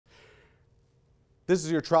This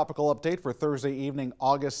is your tropical update for Thursday evening,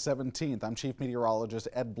 August 17th. I'm Chief Meteorologist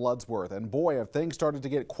Ed Bloodsworth. And boy, have things started to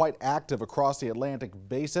get quite active across the Atlantic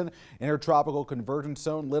Basin. Intertropical convergence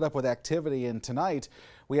zone lit up with activity, and tonight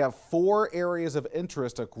we have 4 areas of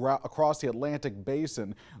interest across the Atlantic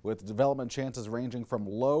Basin, with development chances ranging from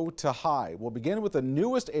low to high. We'll begin with the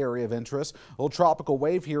newest area of interest, a little tropical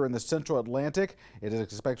wave here in the central Atlantic. It is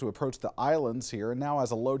expected to approach the islands here and now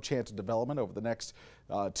has a low chance of development over the next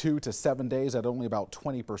 2 to 7 days at only about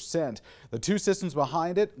 20%. The two systems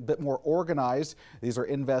behind it, a bit more organized. These are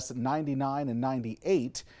Invest 99 and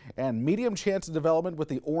 98, and medium chance of development with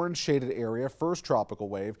the orange shaded area, first tropical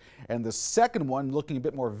wave, and the second one looking a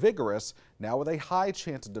bit more vigorous, now with a high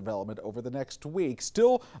chance of development over the next week.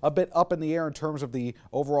 Still a bit up in the air in terms of the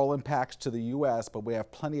overall impacts to the U.S., but we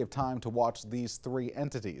have plenty of time to watch these 3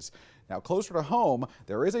 entities. Now, closer to home,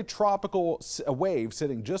 there is a tropical wave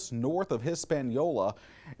sitting just north of Hispaniola,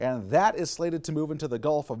 and that is slated to move into the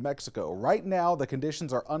Gulf of Mexico. Right now, the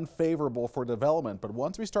conditions are unfavorable for development, but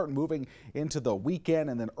once we start moving into the weekend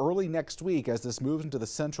and then early next week, as this moves into the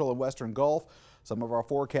central and western Gulf, some of our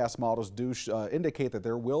forecast models do indicate that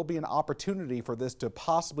there will be an opportunity for this to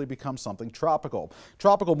possibly become something tropical.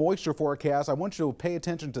 Tropical moisture forecast, I want you to pay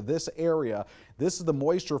attention to this area. This is the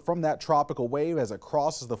moisture from that tropical wave as it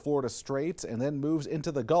crosses the Florida Straits and then moves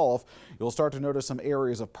into the Gulf. You'll start to notice some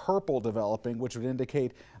areas of purple developing, which would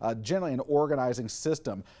indicate generally an organizing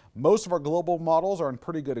system. Most of our global models are in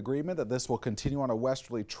pretty good agreement that this will continue on a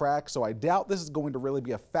westerly track, so I doubt this is going to really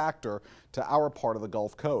be a factor to our part of the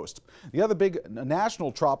Gulf Coast. The other big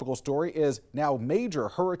national tropical story is now major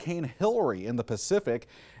Hurricane Hilary in the Pacific.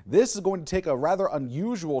 This is going to take a rather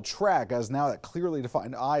unusual track, as now that clearly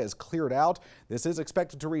defined eye is cleared out. This is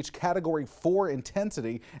expected to reach Category 4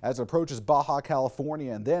 intensity as it approaches Baja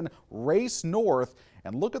California and then race north.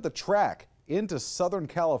 And look at the track into Southern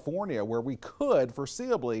California, where we could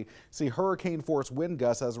foreseeably see hurricane-force wind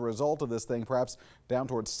gusts as a result of this thing, perhaps down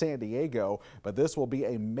towards San Diego. But this will be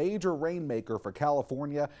a major rainmaker for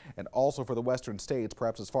California and also for the western states,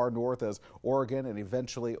 perhaps as far north as Oregon and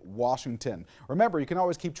eventually Washington. Remember, you can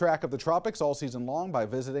always keep track of the tropics all season long by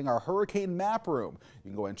visiting our hurricane map room. You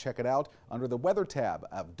can go and check it out under the weather tab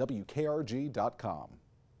of WKRG.com.